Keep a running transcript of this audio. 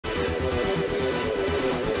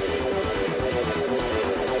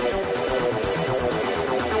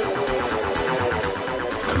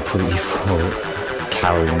completely full of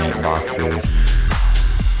Caloriemate boxes.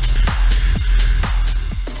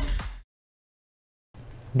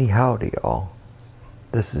 Ni howdy y'all,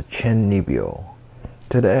 this is Chen Nibio.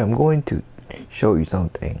 Today I'm going to show you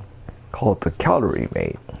something called the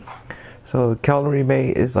Caloriemate. So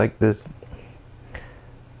Caloriemate is like this,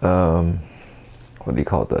 what do you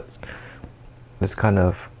call it? This kind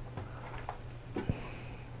of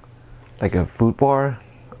like a food bar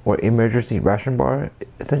or emergency ration bar,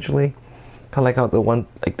 essentially. Kind of like how the one,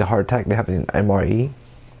 like the heart attack they have in MRE.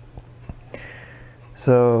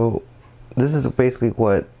 So this is basically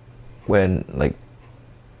what, when like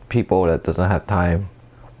people that doesn't have time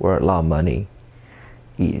or a lot of money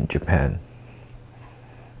eat in Japan.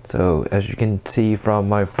 So as you can see from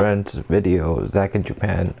my friend's video, Zach in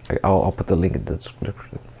Japan, I'll put the link in the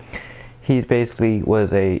description. He basically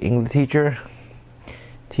was a English teacher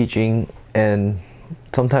teaching, and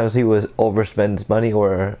sometimes he was overspend his money,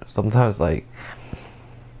 or sometimes like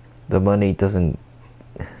the money doesn't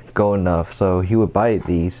go enough, so he would buy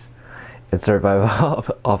these and survive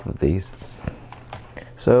off of these.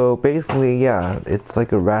 So basically, yeah, it's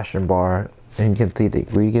like a ration bar, and you can see the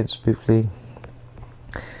ingredients briefly.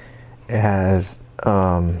 It has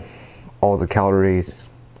all the calories,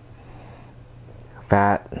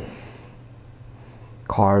 fat,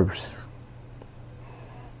 carbs,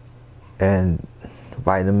 and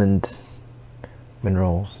vitamins,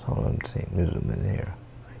 minerals. Hold on, let's see, zoom in here.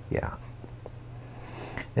 Yeah.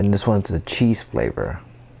 And this one's a cheese flavor.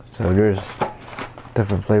 So there's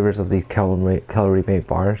different flavors of these Caloriemate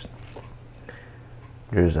bars.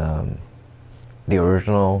 There's the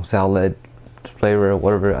original salad flavor,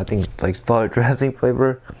 whatever, I think it's like salad dressing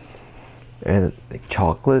flavor, and like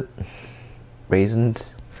chocolate,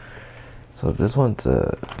 raisins. So this one's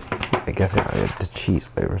I guess the cheese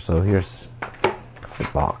flavor. So here's the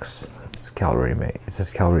box. It's Caloriemate. It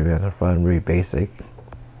says Caloriemate on the front, really basic.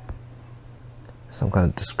 Some kind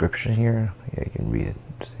of description here. Yeah, you can read it.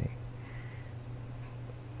 Let's see.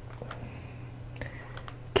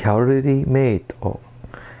 Caloriemate,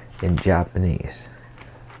 in Japanese.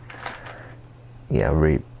 Yeah,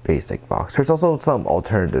 very basic box. There's also some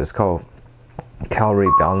alternatives called Calorie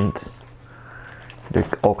Balance. They're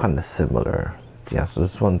all kind of similar. Yeah, so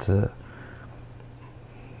this one's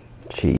cheese.